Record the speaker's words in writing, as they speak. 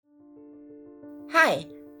Hi,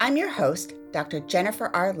 I'm your host, Dr.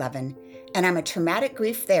 Jennifer R. Levin, and I'm a traumatic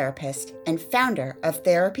grief therapist and founder of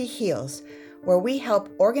Therapy Heals, where we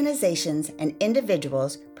help organizations and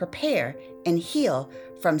individuals prepare and heal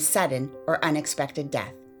from sudden or unexpected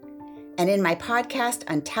death. And in my podcast,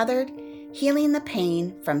 Untethered, Healing the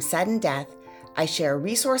Pain from Sudden Death, I share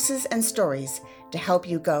resources and stories to help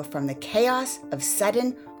you go from the chaos of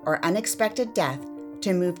sudden or unexpected death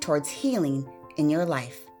to move towards healing in your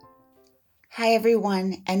life. Hi,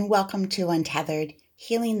 everyone, and welcome to Untethered,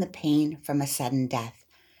 Healing the Pain from a Sudden Death.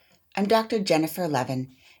 I'm Dr. Jennifer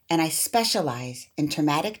Levin, and I specialize in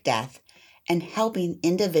traumatic death and helping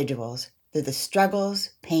individuals through the struggles,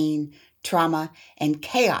 pain, trauma, and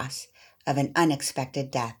chaos of an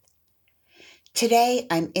unexpected death. Today,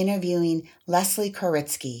 I'm interviewing Leslee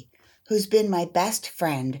Koritzke, who's been my best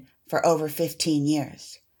friend for over 15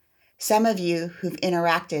 years. Some of you who've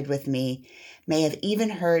interacted with me may have even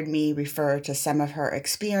heard me refer to some of her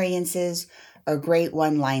experiences or great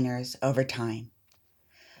one-liners over time.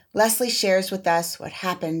 Leslee shares with us what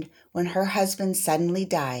happened when her husband suddenly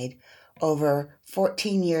died over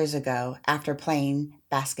 14 years ago after playing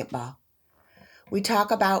basketball. We talk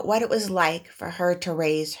about what it was like for her to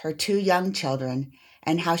raise her two young children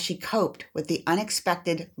and how she coped with the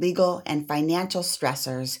unexpected legal and financial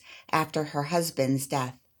stressors after her husband's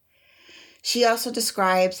death. She also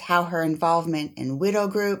describes how her involvement in widow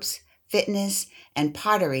groups, fitness, and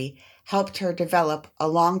pottery helped her develop a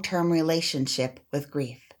long-term relationship with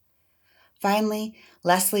grief. Finally,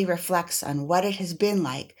 Leslee reflects on what it has been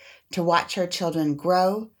like to watch her children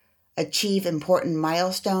grow, achieve important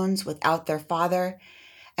milestones without their father,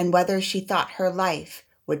 and whether she thought her life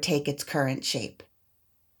would take its current shape.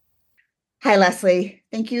 Hi, Leslee.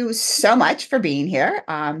 Thank you so much for being here.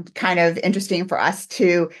 Kind of interesting for us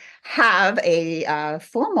to have a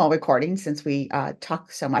formal recording since we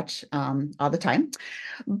talk so much all the time.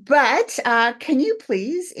 But can you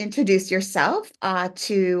please introduce yourself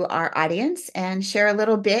to our audience and share a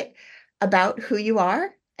little bit about who you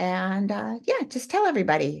are? And just tell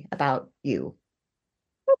everybody about you.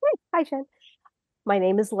 Okay. Hi, Jen. My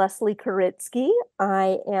name is Leslee Koritzke.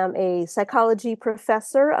 I am a psychology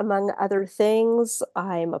professor, among other things.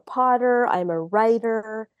 I'm a potter, I'm a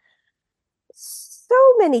writer, so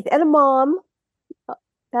many, and a mom.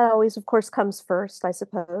 That always, of course, comes first, I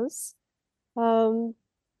suppose. Um,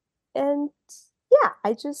 and yeah,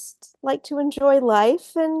 I just like to enjoy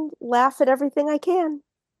life and laugh at everything I can.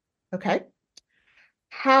 Okay.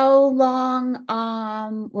 How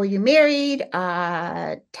long were you married?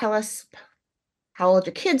 Tell us how old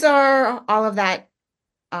your kids are, all of that,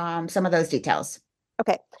 some of those details.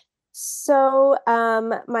 Okay. So,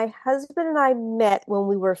 my husband and I met when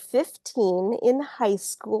we were 15 in high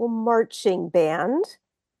school marching band.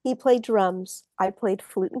 He played drums. I played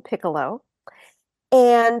flute and piccolo.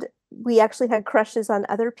 And we actually had crushes on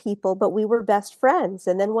other people, but we were best friends.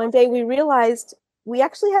 And then one day we realized we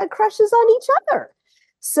actually had crushes on each other.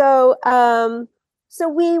 So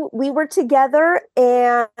we were together,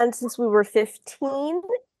 and since we were 15,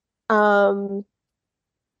 um,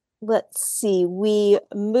 let's see, we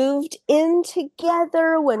moved in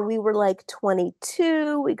together when we were like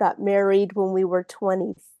 22. We got married when we were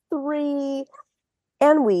 23.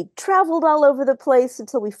 And we traveled all over the place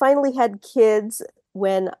until we finally had kids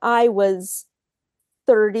when I was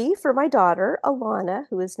 30 for my daughter, Alana,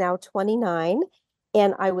 who is now 29.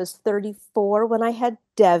 And I was 34 when I had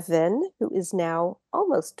Devin, who is now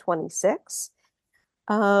almost 26.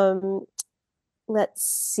 Um, let's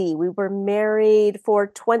see, we were married for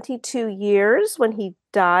 22 years when he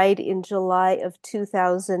died in July of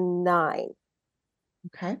 2009.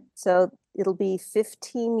 Okay. So it'll be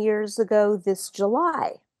 15 years ago this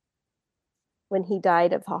July when he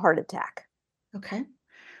died of a heart attack. Okay.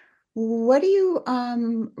 What do you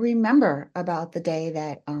remember about the day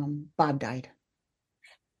that Bob died?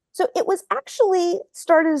 So it was actually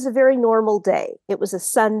started as a very normal day. It was a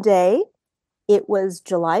Sunday. It was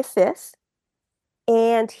July 5th.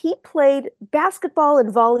 And he played basketball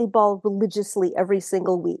and volleyball religiously every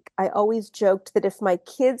single week. I always joked that if my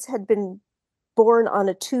kids had been born on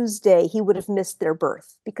a Tuesday, he would have missed their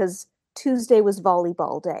birth because Tuesday was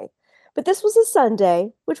volleyball day. But this was a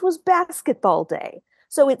Sunday, which was basketball day.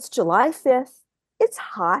 So it's July 5th, it's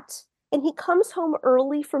hot, and he comes home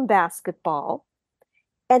early from basketball,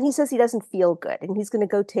 and he says he doesn't feel good, and he's going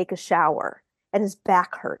to go take a shower, and his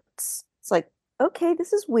back hurts. It's like, okay,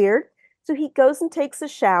 this is weird. So he goes and takes a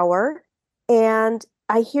shower, and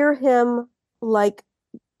I hear him like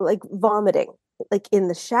vomiting, like in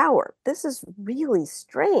the shower. This is really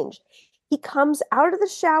strange. He comes out of the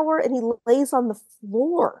shower and he lays on the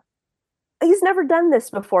floor. he's never done this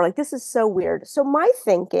before. Like, this is so weird. So my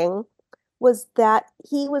thinking was that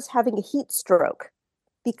he was having a heat stroke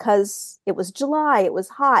because it was July, it was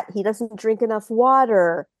hot. He doesn't drink enough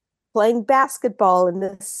water, playing basketball in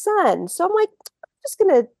the sun. So I'm like, I'm just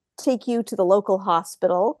going to take you to the local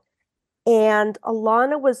hospital. And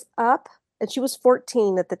Alana was up, and she was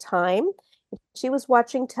 14 at the time. She was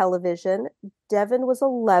watching television. Devin was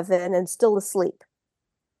 11 and still asleep.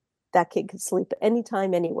 That kid could sleep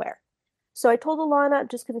anytime, anywhere. So I told Alana, I'm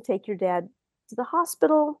just going to take your dad to the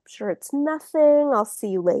hospital. Sure, it's nothing. I'll see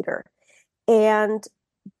you later. And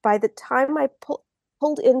by the time I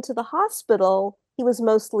pulled into the hospital, he was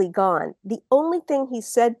mostly gone. The only thing he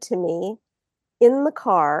said to me in the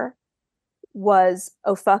car was,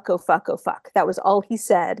 oh, fuck, oh, fuck, oh, fuck. That was all he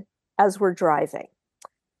said as we're driving.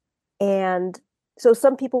 And so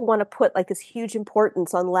some people want to put like this huge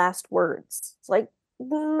importance on last words. It's like,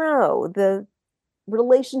 no, the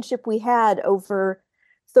relationship we had over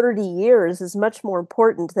 30 years is much more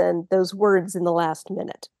important than those words in the last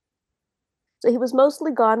minute. So he was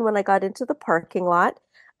mostly gone when I got into the parking lot.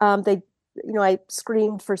 I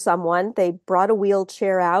screamed for someone. They brought a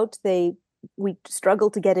wheelchair out. We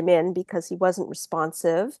struggled to get him in because he wasn't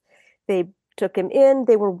responsive. They took him in.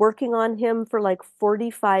 They were working on him for like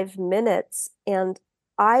 45 minutes, and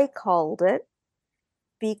I called it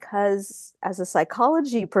because as a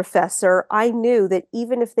psychology professor, I knew that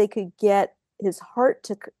even if they could get his heart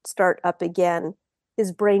to start up again,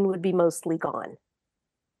 his brain would be mostly gone.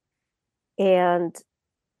 And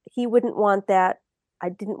he wouldn't want that. I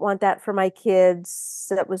didn't want that for my kids.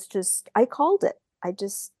 That was just, I called it. I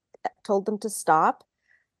just told them to stop.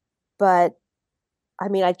 But I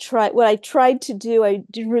mean, what I tried to do, I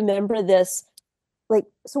do remember this, like,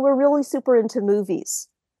 so we're really super into movies.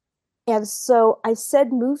 And so I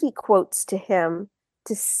said movie quotes to him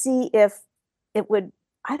to see if it would,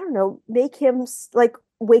 I don't know, make him like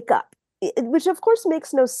wake up, which of course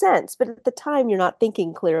makes no sense. But at the time, you're not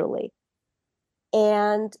thinking clearly.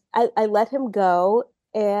 And I let him go.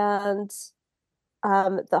 And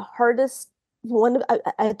the hardest one, I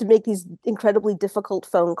had to make these incredibly difficult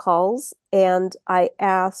phone calls. And I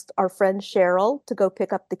asked our friend Cheryl to go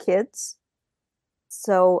pick up the kids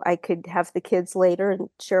so I could have the kids later. And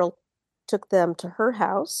Cheryl took them to her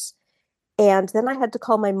house. And then I had to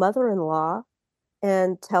call my mother-in-law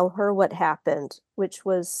and tell her what happened, which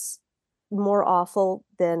was more awful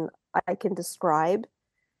than I can describe.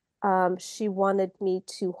 She wanted me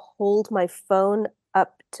to hold my phone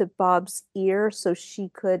up to Bob's ear so she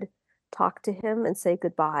could talk to him and say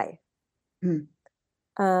goodbye. Hmm.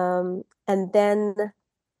 And then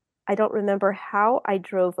I don't remember how I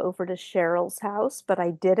drove over to Cheryl's house, but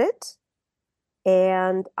I did it.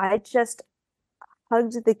 And I just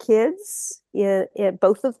hugged the kids,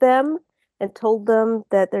 both of them, and told them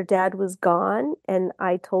that their dad was gone. And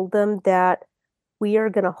I told them that we are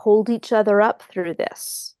going to hold each other up through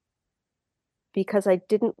this because I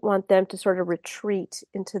didn't want them to sort of retreat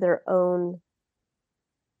into their own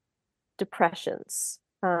depressions.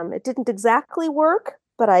 It didn't exactly work,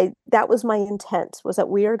 but that was my intent, was that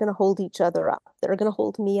we are going to hold each other up. They're going to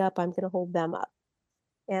hold me up. I'm going to hold them up.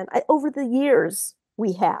 And over the years,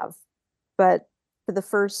 we have, but for the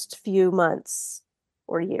first few months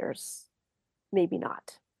or years, maybe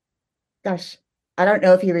not. Gosh, I don't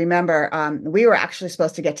know if you remember, we were actually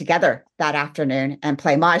supposed to get together that afternoon and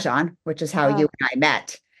play mahjong, which is how you and I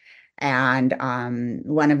met. And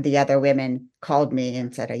one of the other women called me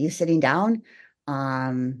and said, "Are you sitting down?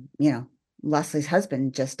 Leslie's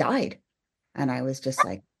husband just died." And I was just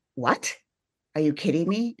like, "What? Are you kidding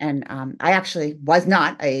me?" And I actually was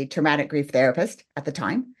not a traumatic grief therapist at the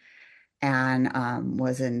time and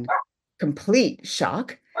was in complete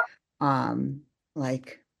shock,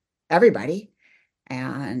 like everybody.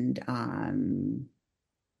 And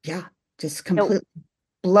yeah, just completely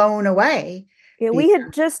blown away. Yeah, we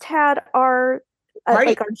had just had our Party.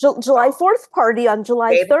 like our July 4th party on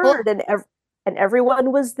July 3rd, and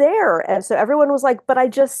everyone was there. And so everyone was like, "But I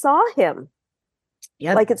just saw him."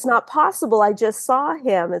 Yep. Like, it's not possible. I just saw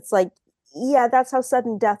him. It's like, yeah, that's how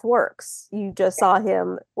sudden death works. You just saw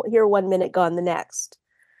him here 1 minute, gone the next.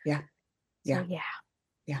 Yeah. Yeah. So, yeah.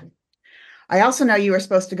 Yeah. I also know you were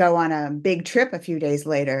supposed to go on a big trip a few days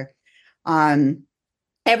later.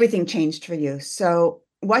 Everything changed for you. So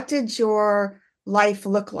what did your life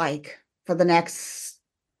look like for the next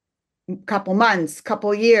couple months,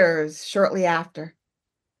 couple years shortly after?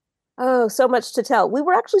 Oh, so much to tell. We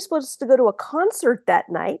were actually supposed to go to a concert that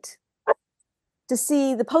night to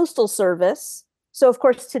see the Postal Service. So, of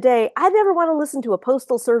course, today, I never want to listen to a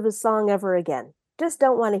Postal Service song ever again. Just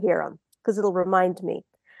don't want to hear them because it'll remind me.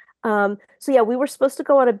 So yeah, we were supposed to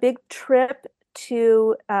go on a big trip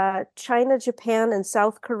to China, Japan, and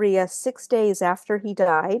South Korea 6 days after he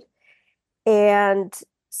died. And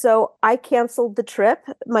so I canceled the trip.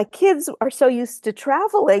 My kids are so used to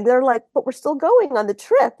traveling. They're like, but we're still going on the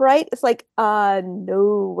trip, right? It's like,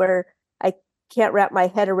 no, I can't wrap my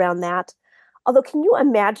head around that. Although, can you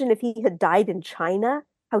imagine if he had died in China,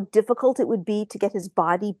 how difficult it would be to get his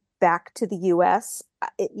body back to the US?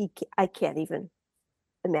 I can't even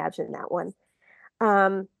imagine that one.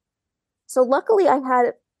 Um, so luckily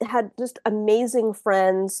I had just amazing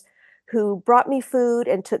friends who brought me food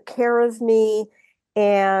and took care of me.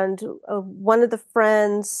 And one of the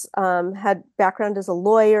friends had background as a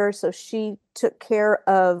lawyer, so she took care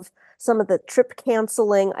of some of the trip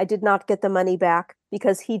canceling. I did not get the money back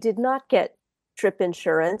because he did not get trip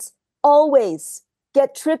insurance. Always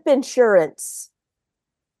get trip insurance.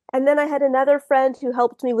 And then I had another friend who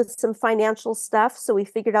helped me with some financial stuff. So we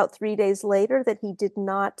figured out 3 days later that he did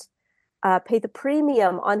not pay the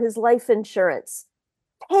premium on his life insurance.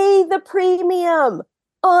 Pay the premium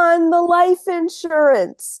on the life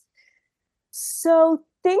insurance. So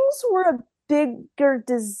things were a bigger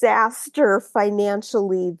disaster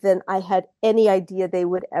financially than I had any idea they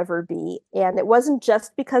would ever be. And it wasn't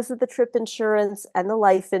just because of the trip insurance and the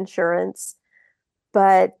life insurance,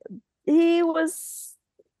 but he was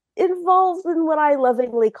involved in what I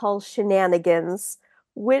lovingly call shenanigans,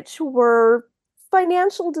 which were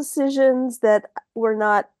financial decisions that were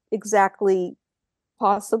not exactly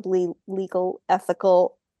possibly legal,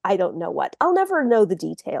 ethical. I don't know what. I'll never know the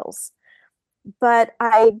details. But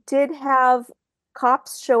I did have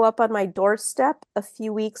cops show up on my doorstep a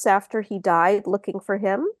few weeks after he died looking for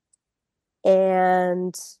him.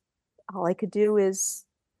 And all I could do is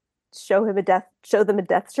show them a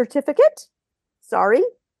death certificate. Sorry,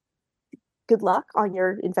 good luck on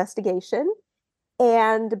your investigation.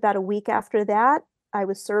 And about a week after that, I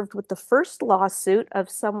was served with the first lawsuit of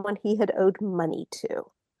someone he had owed money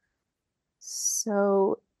to.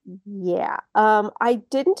 So, yeah, I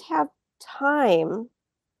didn't have time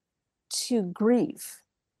to grieve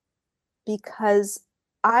because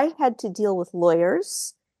I had to deal with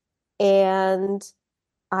lawyers and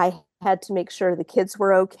I had to make sure the kids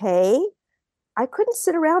were okay. I couldn't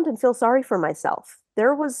sit around and feel sorry for myself.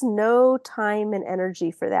 There was no time and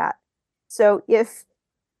energy for that. So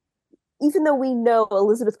even though we know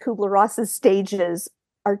Elizabeth Kubler-Ross's stages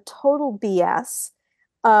are total BS,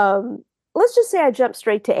 let's just say I jumped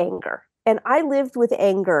straight to anger. And I lived with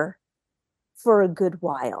anger for a good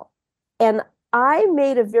while. And I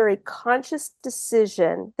made a very conscious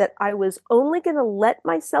decision that I was only going to let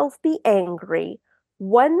myself be angry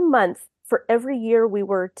 1 month for every year we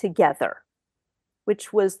were together,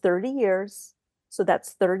 which was 30 years. So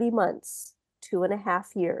that's 30 months,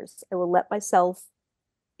 2.5 years. I will let myself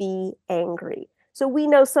be angry. So we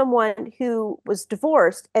know someone who was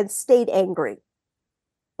divorced and stayed angry,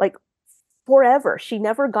 like forever. She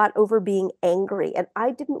never got over being angry. And I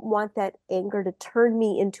didn't want that anger to turn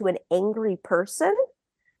me into an angry person.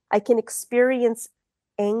 I can experience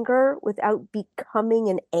anger without becoming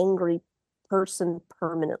an angry person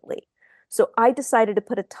permanently. So I decided to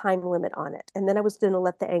put a time limit on it. And then I was going to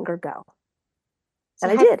let the anger go. So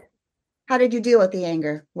And I did. How did you deal with the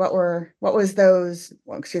anger? What was those,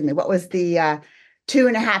 well, excuse me, what was the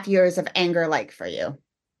 2.5 years of anger like for you?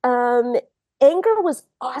 Um, Anger was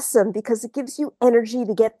awesome because it gives you energy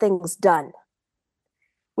to get things done,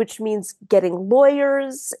 which means getting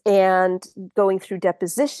lawyers and going through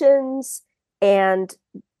depositions and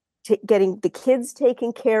getting the kids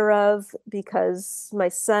taken care of because my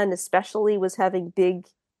son especially was having big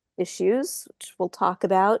issues, which we'll talk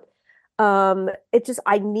about.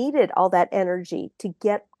 I needed all that energy to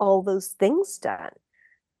get all those things done.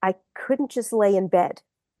 I couldn't just lay in bed.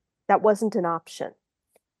 That wasn't an option.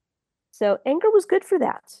 So anger was good for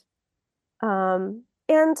that.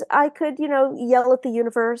 And I could, yell at the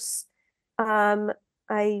universe.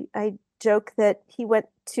 I joke that he went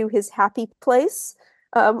to his happy place,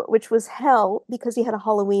 which was hell because he had a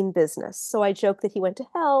Halloween business. So I joke that he went to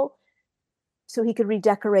hell so he could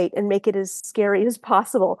redecorate and make it as scary as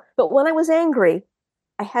possible. But when I was angry,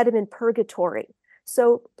 I had him in purgatory.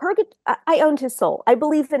 So I owned his soul. I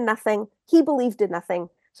believed in nothing. He believed in nothing.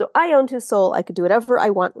 So I owned his soul. I could do whatever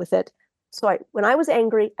I want with it. So when I was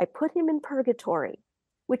angry, I put him in purgatory,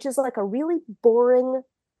 which is like a really boring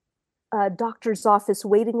doctor's office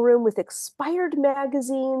waiting room with expired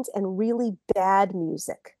magazines and really bad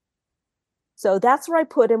music. So that's where I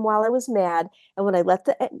put him while I was mad. And when I let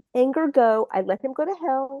the anger go, I let him go to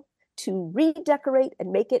hell to redecorate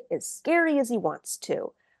and make it as scary as he wants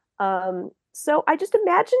to. So I just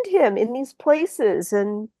imagined him in these places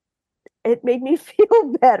and It made me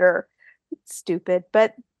feel better. It's stupid,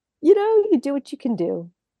 but you do what you can do.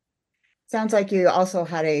 Sounds like you also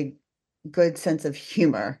had a good sense of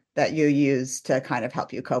humor that you used to kind of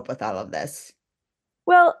help you cope with all of this.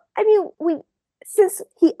 Well, I mean, we since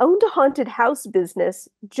he owned a haunted house business,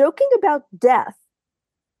 joking about death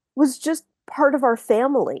was just part of our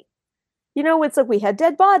family. It's like we had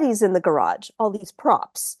dead bodies in the garage, all these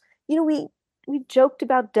props. We joked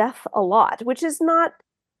about death a lot, which is not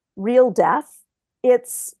real death.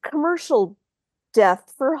 It's commercial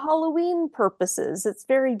death for Halloween purposes. It's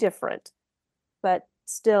very different, but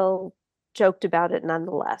still joked about it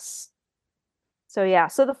nonetheless. So yeah,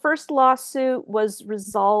 so the first lawsuit was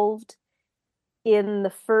resolved in the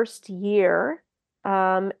first year.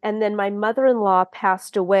 And then my mother-in-law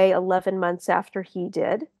passed away 11 months after he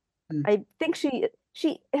did. Mm. I think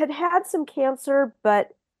she had had some cancer,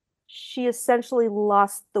 but she essentially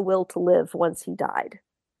lost the will to live once he died.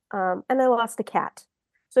 And I lost a cat.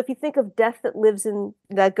 So if you think of death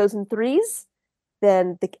that goes in threes,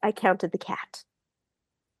 then I counted the cat.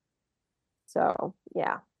 So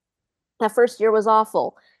yeah, that first year was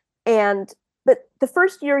awful. But the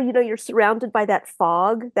first year, you're surrounded by that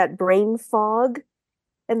fog, that brain fog,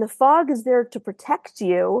 and the fog is there to protect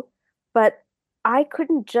you. But I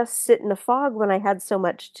couldn't just sit in the fog when I had so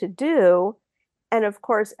much to do. And of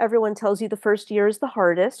course, everyone tells you the first year is the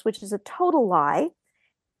hardest, which is a total lie.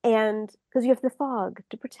 And because you have the fog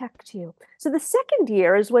to protect you. So the second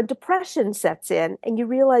year is when depression sets in and you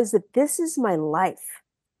realize that this is my life.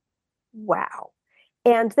 Wow.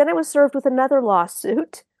 And then I was served with another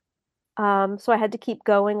lawsuit. So I had to keep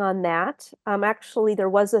going on that. Actually, there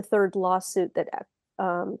was a third lawsuit that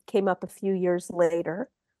came up a few years later.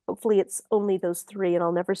 Hopefully, it's only those three, and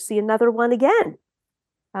I'll never see another one again.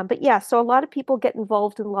 But yeah, so a lot of people get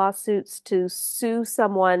involved in lawsuits to sue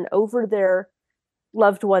someone over their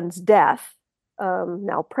loved one's death,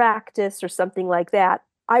 malpractice, or something like that.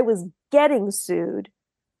 I was getting sued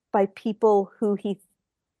by people who he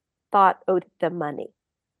thought owed them money.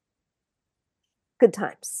 Good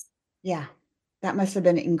times. Yeah, that must have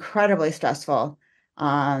been incredibly stressful.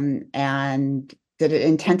 And did it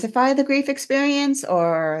intensify the grief experience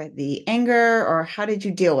or the anger, or how did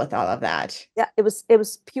you deal with all of that? Yeah, it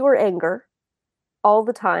was pure anger all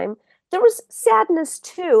the time. There was sadness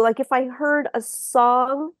too. Like if I heard a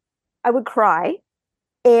song, I would cry.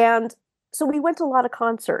 And so we went to a lot of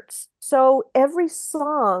concerts. So every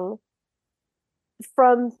song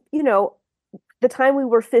from, the time we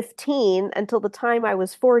were 15 until the time I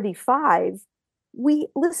was 45, we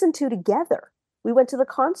listened to together. We went to the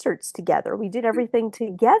concerts together. We did everything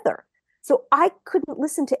together. So I couldn't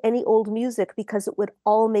listen to any old music because it would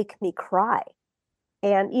all make me cry.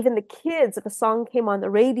 And even the kids, if a song came on the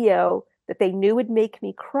radio that they knew would make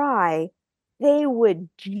me cry, they would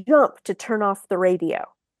jump to turn off the radio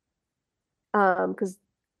because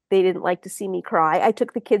they didn't like to see me cry. I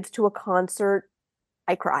took the kids to a concert.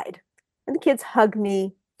 I cried. And the kids hugged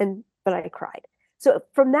me, but I cried. So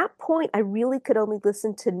from that point, I really could only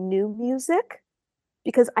listen to new music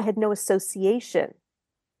because I had no association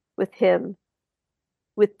with him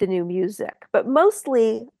with the new music. But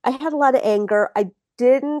mostly, I had a lot of anger. I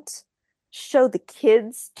didn't show the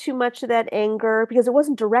kids too much of that anger because it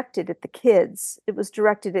wasn't directed at the kids. It was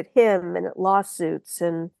directed at him and at lawsuits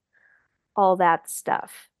and all that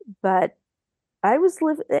stuff. But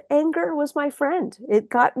anger was my friend. It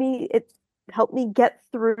helped me get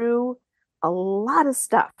through a lot of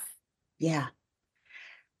stuff. Yeah.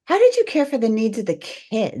 How did you care for the needs of the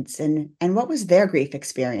kids and what was their grief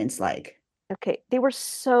experience like? Okay, they were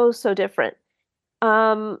so, so different.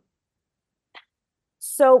 Um,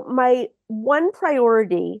 so my one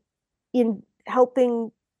priority in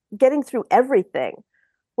getting through everything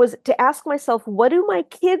was to ask myself, what do my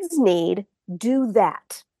kids need? Do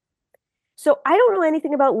that. So I don't know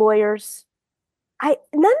anything about lawyers. None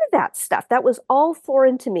of that stuff. That was all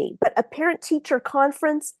foreign to me. But a parent-teacher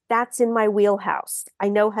conference, that's in my wheelhouse. I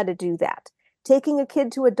know how to do that. Taking a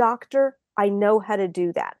kid to a doctor, I know how to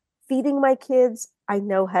do that. Feeding my kids, I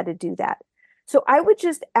know how to do that. So I would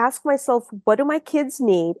just ask myself, what do my kids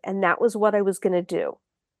need? And that was what I was going to do.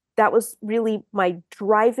 That was really my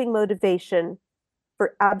driving motivation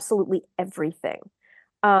for absolutely everything.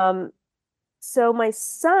 So my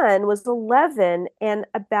son was 11 and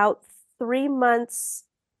about 3 months,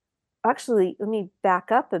 actually, let me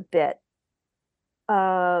back up a bit.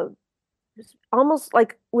 Almost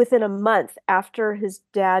like within a month after his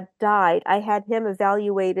dad died, I had him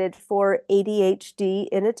evaluated for ADHD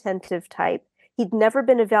inattentive type. He'd never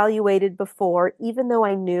been evaluated before, even though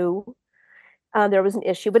I knew there was an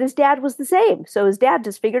issue, but his dad was the same. So his dad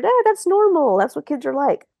just figured, that's normal. That's what kids are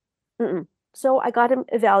like. Mm-mm. So I got him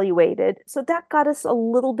evaluated. So that got us a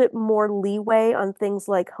little bit more leeway on things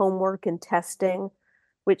like homework and testing,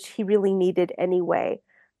 which he really needed anyway.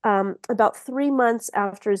 About 3 months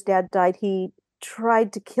after his dad died, he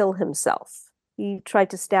tried to kill himself. He tried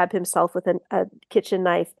to stab himself with a kitchen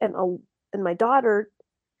knife, and my daughter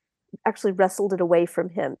actually wrestled it away from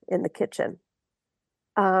him in the kitchen.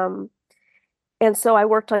 Um, and so I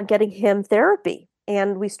worked on getting him therapy.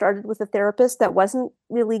 And we started with a therapist that wasn't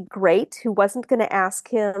really great, who wasn't going to ask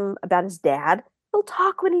him about his dad. He'll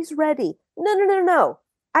talk when he's ready. No, no, no, no.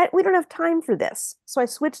 We don't have time for this. So I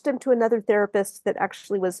switched him to another therapist that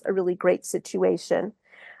actually was a really great situation.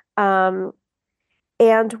 Um,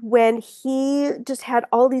 and when he just had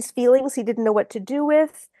all these feelings he didn't know what to do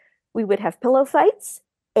with, we would have pillow fights.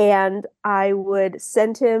 And I would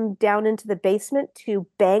send him down into the basement to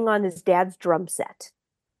bang on his dad's drum set.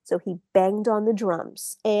 So he banged on the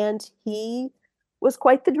drums, and he was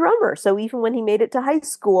quite the drummer. So even when he made it to high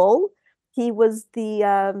school, he was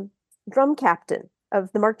the drum captain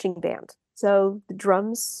of the marching band. So the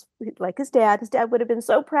drums, like his dad would have been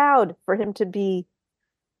so proud for him to be,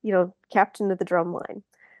 captain of the drum line.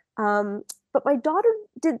 Um, but my daughter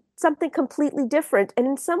did something completely different, and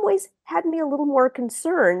in some ways had me a little more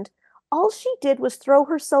concerned. All she did was throw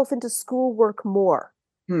herself into schoolwork more.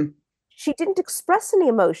 Hmm. She didn't express any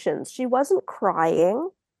emotions. She wasn't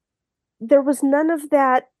crying. There was none of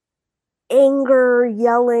that anger,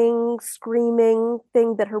 yelling, screaming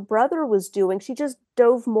thing that her brother was doing. She just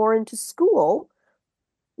dove more into school,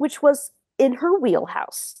 which was in her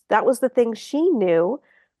wheelhouse. That was the thing she knew,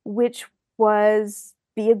 which was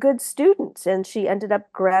be a good student. And she ended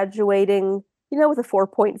up graduating, with a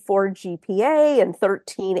 4.4 GPA and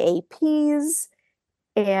 13 APs.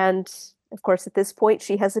 And of course, at this point,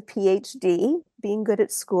 she has a PhD. Being good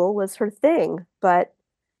at school was her thing, but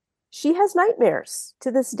she has nightmares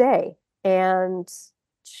to this day. And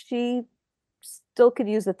she still could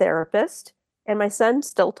use a therapist. And my son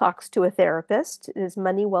still talks to a therapist. It is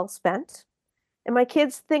money well spent. And my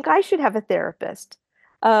kids think I should have a therapist.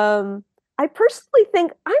 I personally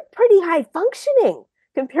think I'm pretty high functioning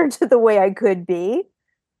compared to the way I could be,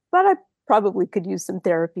 but I probably could use some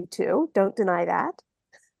therapy too. Don't deny that.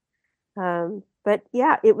 But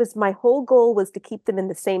yeah, it was my whole goal was to keep them in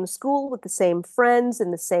the same school with the same friends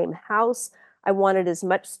in the same house. I wanted as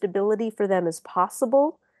much stability for them as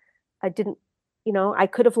possible. I didn't, I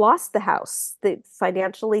could have lost the house.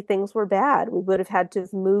 Financially, things were bad. We would have had to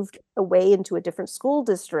have moved away into a different school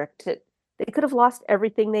district. They could have lost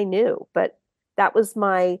everything they knew. But that was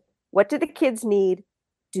what do the kids need?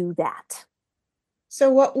 Do that. So,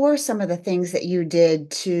 what were some of the things that you did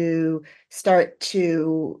to start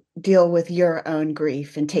to deal with your own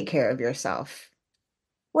grief and take care of yourself?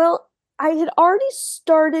 Well, I had already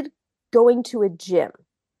started going to a gym.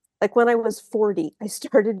 Like when I was 40, I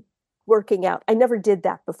started working out. I never did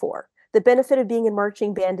that before. The benefit of being in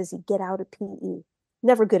marching band is you get out of PE.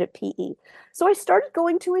 Never good at PE. So I started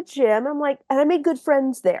going to a gym. And I made good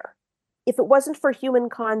friends there. If it wasn't for human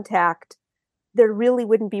contact, there really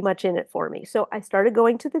wouldn't be much in it for me. So I started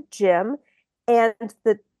going to the gym, and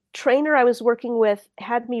the trainer I was working with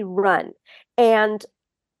had me run, and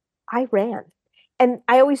I ran. And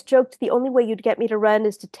I always joked the only way you'd get me to run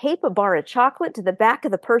is to tape a bar of chocolate to the back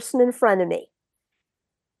of the person in front of me.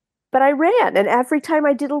 But I ran, and every time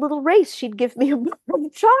I did a little race, she'd give me a bar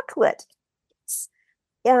of chocolate.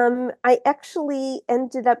 I actually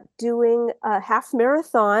ended up doing a half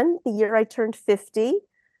marathon the year I turned 50,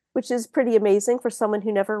 which is pretty amazing for someone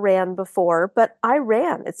who never ran before. But I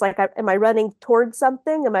ran. It's like, am I running towards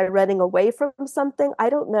something? Am I running away from something? I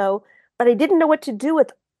don't know. But I didn't know what to do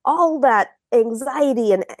with all that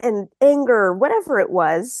anxiety and anger, whatever it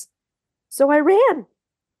was. So I ran,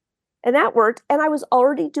 and that worked. And I was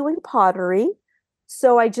already doing pottery.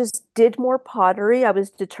 So I just did more pottery. I was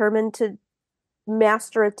determined to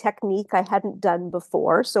master a technique I hadn't done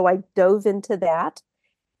before. So I dove into that.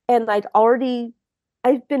 And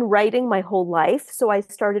I've been writing my whole life. So I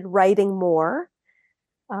started writing more.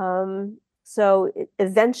 So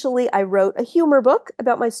eventually I wrote a humor book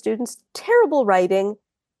about my students' terrible writing,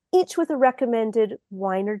 each with a recommended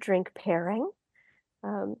wine or drink pairing,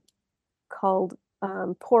 called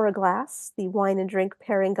Pour a Glass, the wine and drink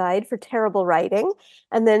pairing guide for terrible writing.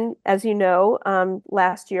 And then, as you know,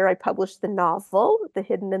 last year I published the novel, The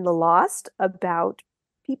Hidden and the Lost, about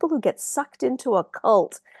people who get sucked into a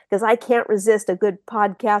cult, because I can't resist a good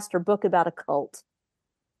podcast or book about a cult.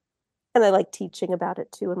 And I like teaching about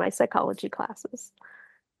it too in my psychology classes.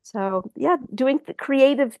 So yeah, doing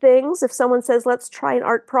creative things. If someone says, let's try an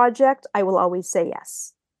art project, I will always say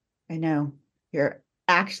yes. I know you're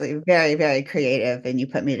actually very, very creative, and you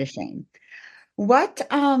put me to shame. What,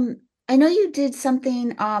 I know you did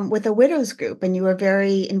something with a widows group and you were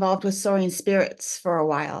very involved with soaring spirits for a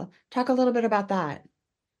while. Talk a little bit about that.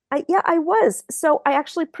 Yeah, I was. So I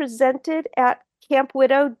actually presented at Camp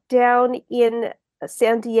Widow down in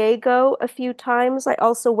San Diego a few times. I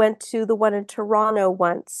also went to the one in Toronto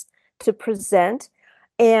once to present.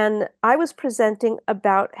 And I was presenting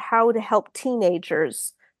about how to help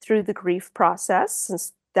teenagers through the grief process,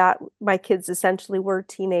 since that my kids essentially were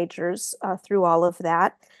teenagers through all of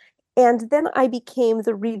that. And then I became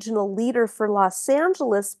the regional leader for Los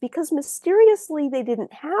Angeles because mysteriously they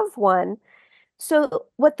didn't have one. So,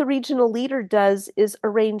 what the regional leader does is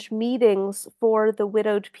arrange meetings for the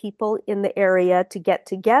widowed people in the area to get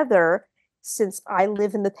together. Since I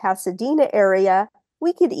live in the Pasadena area,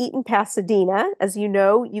 we could eat in Pasadena. As you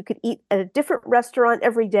know, you could eat at a different restaurant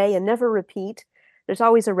every day and never repeat. There's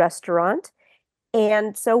always a restaurant.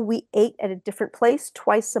 And so we ate at a different place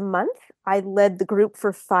twice a month. I led the group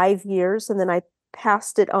for 5 years and then I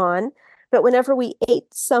passed it on. But whenever we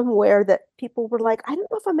ate somewhere that people were like, I don't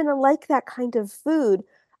know if I'm going to like that kind of food,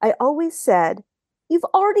 I always said, you've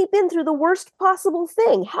already been through the worst possible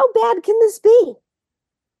thing. How bad can this be?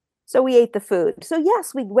 So we ate the food. So,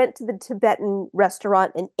 yes, we went to the Tibetan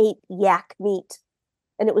restaurant and ate yak meat,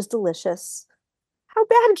 and it was delicious. How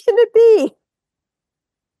bad can it be?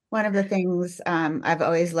 One of the things I've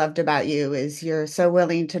always loved about you is you're so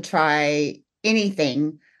willing to try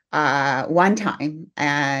anything one time,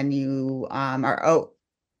 and you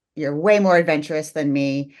you're way more adventurous than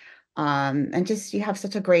me, and just you have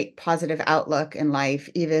such a great positive outlook in life,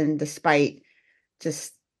 even despite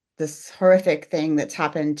just this horrific thing that's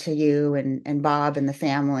happened to you and Bob and the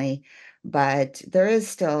family. But there is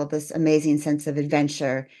still this amazing sense of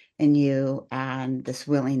adventure in you and this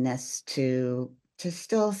willingness to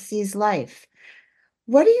still seize life.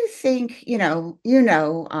 What do you think,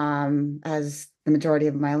 as the majority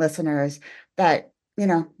of my listeners, that,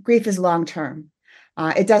 grief is long term.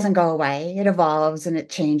 It doesn't go away. It evolves and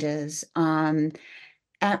it changes.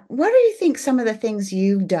 What do you think some of the things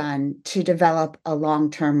you've done to develop a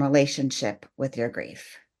long-term relationship with your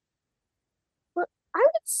grief? Well, I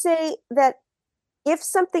would say that if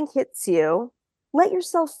something hits you, let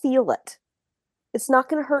yourself feel it. It's not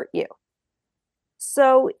going to hurt you.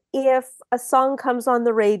 So if a song comes on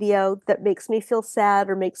the radio that makes me feel sad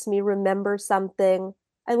or makes me remember something,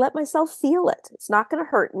 I let myself feel it. It's not going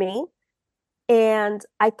to hurt me. And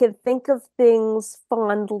I can think of things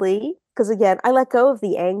fondly because, again, I let go of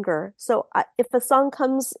the anger. So if a song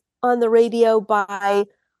comes on the radio by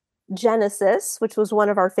Genesis, which was one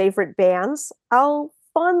of our favorite bands, I'll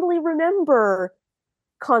fondly remember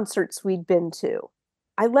concerts we'd been to.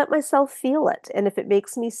 I let myself feel it. And if it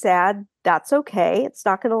makes me sad, that's okay. It's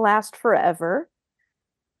not going to last forever.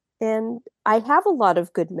 And I have a lot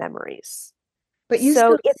of good memories. But you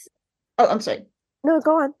So still, it's, oh, I'm sorry, no,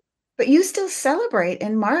 go on. but you still celebrate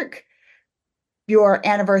and mark your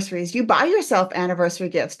anniversaries. You buy yourself anniversary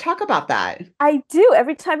gifts. Talk about that. I do.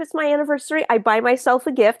 Every time it's my anniversary, I buy myself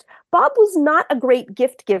a gift. Bob was not a great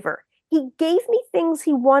gift giver. He gave me things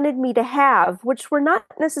he wanted me to have, which were not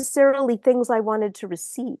necessarily things I wanted to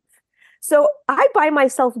receive. So I buy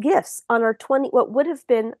myself gifts on what would have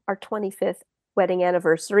been our 25th wedding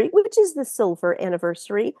anniversary, which is the silver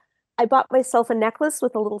anniversary. I bought myself a necklace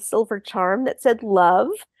with a little silver charm that said love.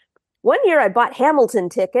 One year I bought Hamilton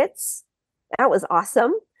tickets. That was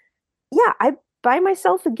awesome. Yeah, I buy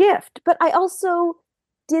myself a gift, but I also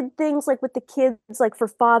did things like with the kids, like for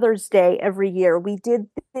Father's Day every year, we did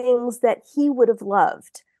things that he would have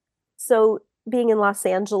loved. So being in Los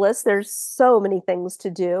Angeles, there's so many things to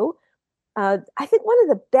do. I think one of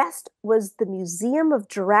the best was the Museum of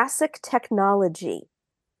Jurassic Technology.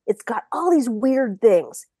 It's got all these weird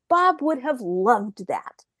things. Bob would have loved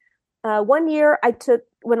that. One year,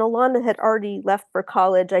 when Alana had already left for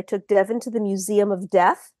college, I took Devin to the Museum of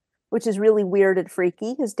Death, which is really weird and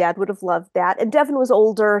freaky. His dad would have loved that. And Devin was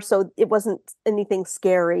older, so it wasn't anything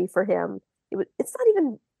scary for him. It's not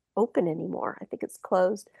even open anymore. I think it's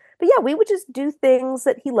closed. But yeah, we would just do things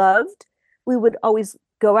that he loved. We would always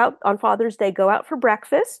go out on Father's Day, go out for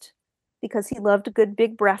breakfast because he loved a good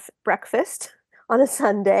big breakfast on a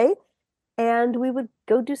Sunday. And we would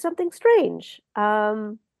go do something strange.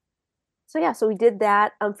 So yeah, so we did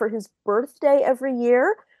that for his birthday every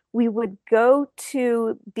year. We would go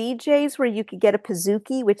to BJ's where you could get a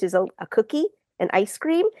Pizookie, which is a cookie and ice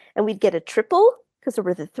cream, and we'd get a triple because there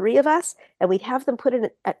were the three of us, and we'd have them put in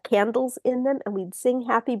candles in them, and we'd sing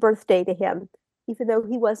happy birthday to him, even though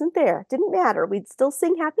he wasn't there. It didn't matter. We'd still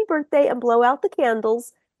sing happy birthday and blow out the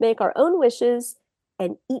candles, make our own wishes,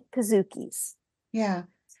 and eat Pizookies. Yeah.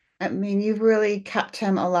 I mean, you've really kept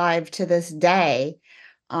him alive to this day,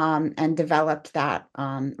 and developed that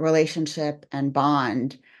relationship and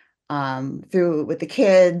bond through with the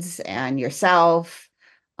kids and yourself.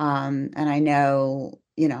 And I know,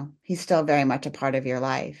 he's still very much a part of your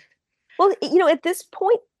life. Well, at this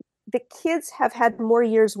point, the kids have had more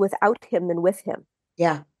years without him than with him.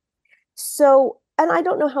 Yeah, So, and I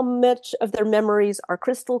don't know how much of their memories are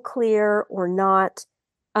crystal clear or not.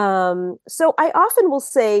 So I often will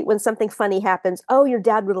say when something funny happens, oh, your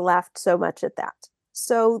dad would have laughed so much at that.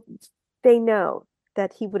 So they know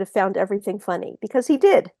that he would have found everything funny because he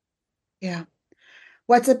did. yeah.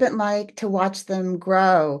 What's it been like to watch them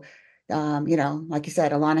grow? Like you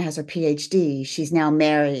said, Alana has her PhD. She's now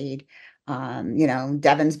married.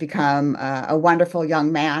 Devin's become a wonderful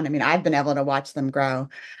young man. I mean, I've been able to watch them grow.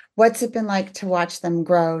 What's it been like to watch them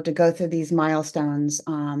grow, to go through these milestones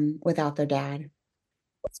without their dad?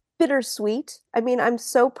 Bittersweet. I mean, I'm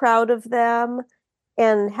so proud of them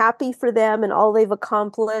and happy for them and all they've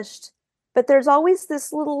accomplished. But there's always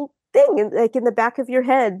this little thing like in the back of your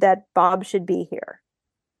head that Bob should be here.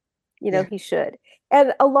 Yeah, He should.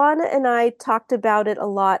 And Alana and I talked about it a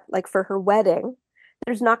lot, like for her wedding.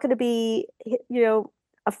 There's not going to be,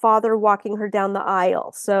 a father walking her down the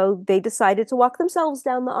aisle. So they decided to walk themselves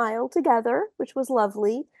down the aisle together, which was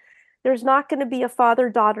lovely. There's not going to be a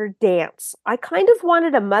father-daughter dance. I kind of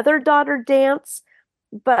wanted a mother-daughter dance,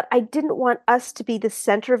 but I didn't want us to be the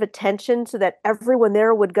center of attention so that everyone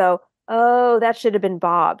there would go, oh, that should have been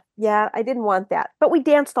Bob. Yeah, I didn't want that. But we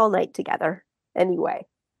danced all night together anyway.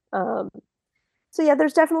 Um, so yeah,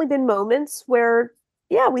 there's definitely been moments where,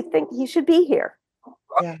 yeah, we think he should be here.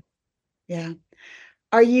 yeah, yeah.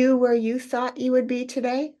 Are you where you thought you would be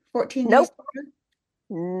today, 14 years Nope, later?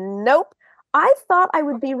 nope. I thought I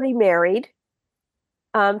would be remarried.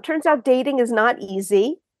 Turns out dating is not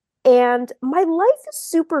easy. And my life is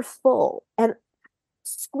super full. And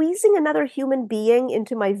squeezing another human being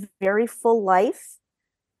into my very full life,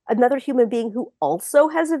 another human being who also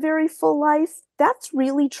has a very full life, that's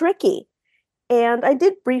really tricky. And I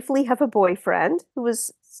did briefly have a boyfriend who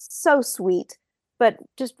was so sweet, but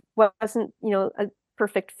just wasn't, a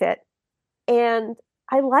perfect fit. And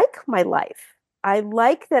I like my life. I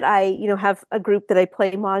like that I, have a group that I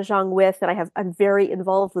play mahjong with, and I'm very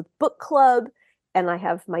involved with book club, and I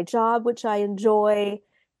have my job, which I enjoy,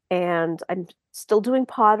 and I'm still doing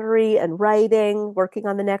pottery and writing, working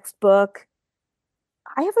on the next book.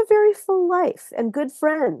 I have a very full life and good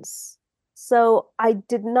friends. So I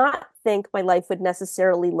did not think my life would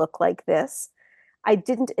necessarily look like this. I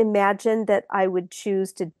didn't imagine that I would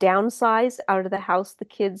choose to downsize out of the house the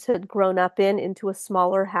kids had grown up in into a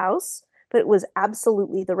smaller house, but it was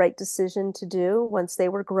absolutely the right decision to do once they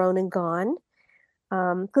were grown and gone.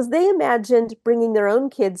 Because they imagined bringing their own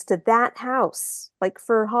kids to that house, like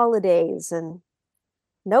for holidays, and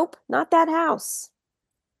nope, not that house.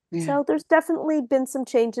 Yeah, So there's definitely been some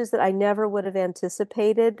changes that I never would have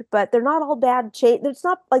anticipated, but they're not all bad change. It's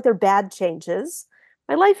not like they're bad changes.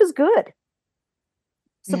 My life is good,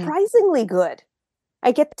 yeah, surprisingly good.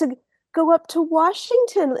 I get to go up to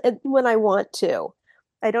Washington when I want to.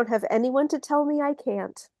 I don't have anyone to tell me I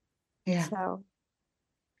can't. yeah. So,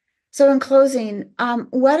 So in closing,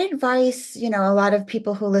 what advice, a lot of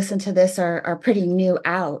people who listen to this are pretty new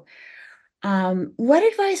out. What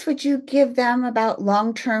advice would you give them about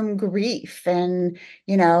long-term grief and,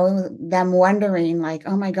 them wondering like,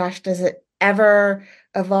 oh my gosh, does it ever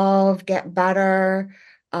evolve, get better?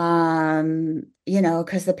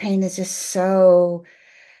 Because the pain is just so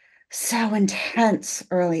intense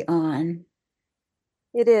early on.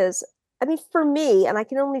 it is. I mean, for me, and I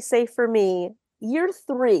can only say for me, year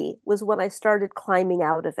 3 was when I started climbing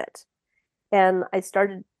out of it. And I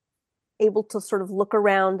started able to sort of look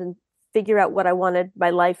around and figure out what I wanted my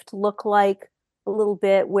life to look like a little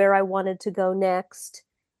bit, where I wanted to go next.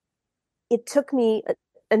 It took me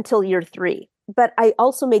until year 3. But I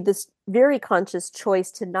also made this very conscious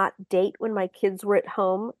choice to not date when my kids were at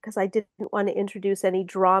home because I didn't want to introduce any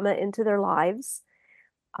drama into their lives.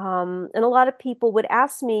 And a lot of people would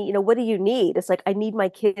ask me, what do you need? It's like, I need my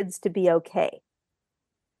kids to be okay.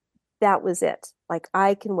 That was it. Like,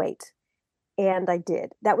 I can wait. And I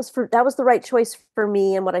did. That was the right choice for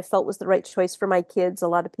me and what I felt was the right choice for my kids. A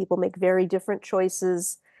lot of people make very different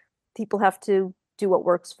choices. People have to do what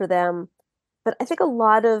works for them. But I think a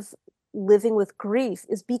lot of living with grief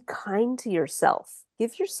is be kind to yourself.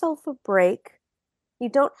 Give yourself a break. You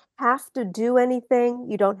don't have to do anything.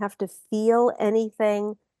 You don't have to feel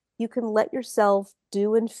anything. You can let yourself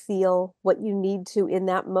do and feel what you need to in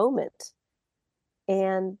that moment.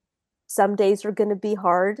 And some days are going to be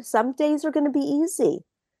hard. Some days are going to be easy.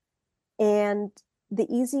 And the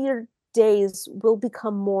easier days will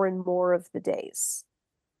become more and more of the days.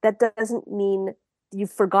 That doesn't mean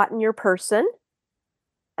you've forgotten your person.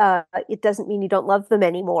 It doesn't mean you don't love them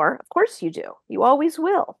anymore. Of course you do. You always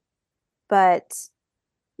will. But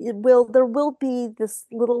there will be this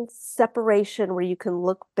little separation where you can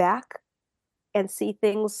look back and see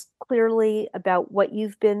things clearly about what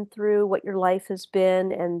you've been through, what your life has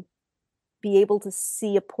been, and be able to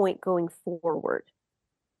see a point going forward.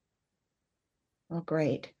 Well,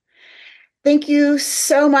 great. Thank you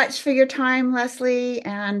so much for your time, Leslee,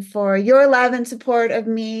 and for your love and support of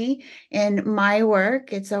me in my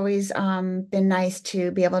work. It's always been nice to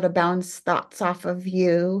be able to bounce thoughts off of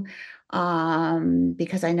you,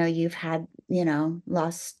 because I know you've had,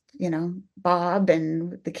 lost, Bob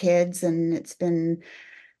and the kids, and it's been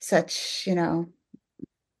such,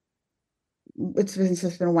 it's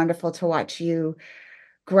just been wonderful to watch you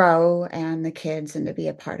grow and the kids and to be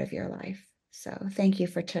a part of your life. So thank you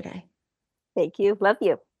for today. Thank you. Love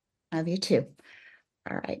you. Love you too.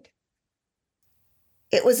 All right.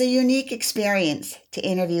 It was a unique experience to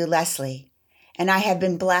interview Leslee, and I have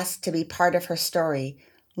been blessed to be part of her story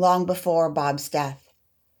long before Bob's death.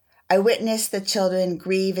 I witnessed the children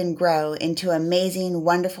grieve and grow into amazing,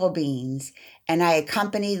 wonderful beings, and I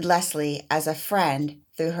accompanied Leslee as a friend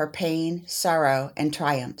through her pain, sorrow, and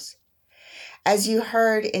triumphs. As you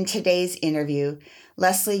heard in today's interview,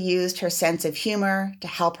 Leslee used her sense of humor to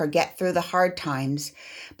help her get through the hard times,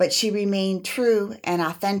 but she remained true and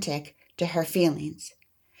authentic to her feelings.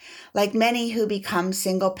 Like many who become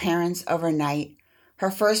single parents overnight, her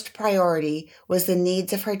first priority was the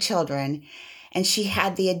needs of her children, and she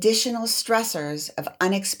had the additional stressors of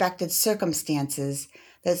unexpected circumstances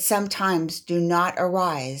that sometimes do not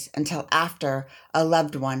arise until after a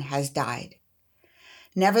loved one has died.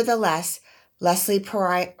 Nevertheless, Leslee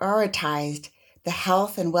prioritized the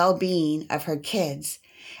health and well-being of her kids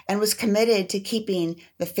and was committed to keeping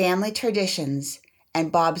the family traditions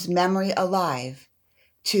and Bob's memory alive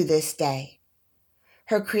to this day.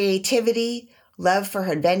 Her creativity, love for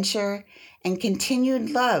her adventure, and continued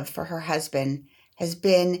love for her husband has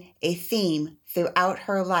been a theme throughout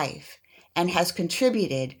her life and has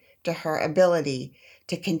contributed to her ability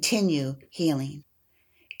to continue healing.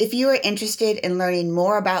 If you are interested in learning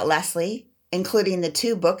more about Leslee, including the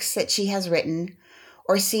 2 books that she has written,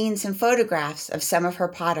 or seeing some photographs of some of her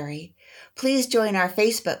pottery, please join our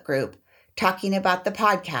Facebook group, Talking About the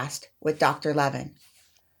Podcast with Dr. Levin.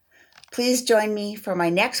 Please join me for my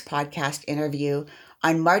next podcast interview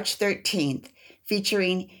on March 13th,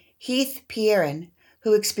 featuring Heath Pierin,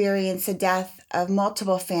 who experienced the death of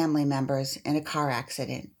multiple family members in a car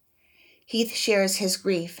accident. Heath shares his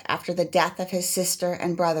grief after the death of his sister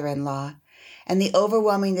and brother-in-law, and the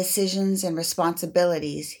overwhelming decisions and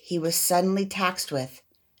responsibilities he was suddenly taxed with,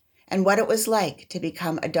 and what it was like to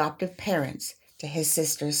become adoptive parents to his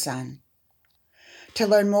sister's son. To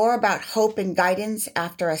learn more about hope and guidance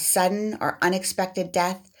after a sudden or unexpected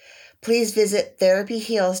death, please visit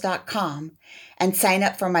therapyheals.com and sign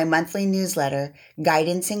up for my monthly newsletter,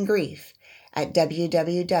 Guidance in Grief, at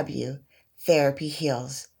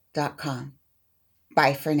www.therapyheals.com.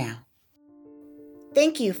 Bye for now.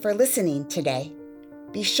 Thank you for listening today.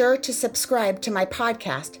 Be sure to subscribe to my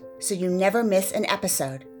podcast so you never miss an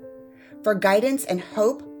episode. For guidance and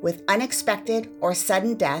hope with unexpected or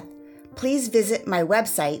sudden death, please visit my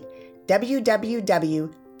website,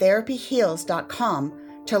 www.therapyheals.com,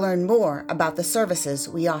 to learn more about the services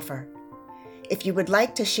we offer. If you would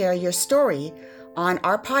like to share your story on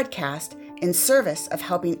our podcast in service of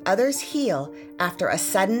helping others heal after a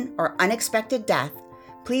sudden or unexpected death,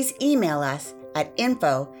 please email us at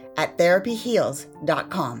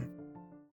info@therapyheals.com.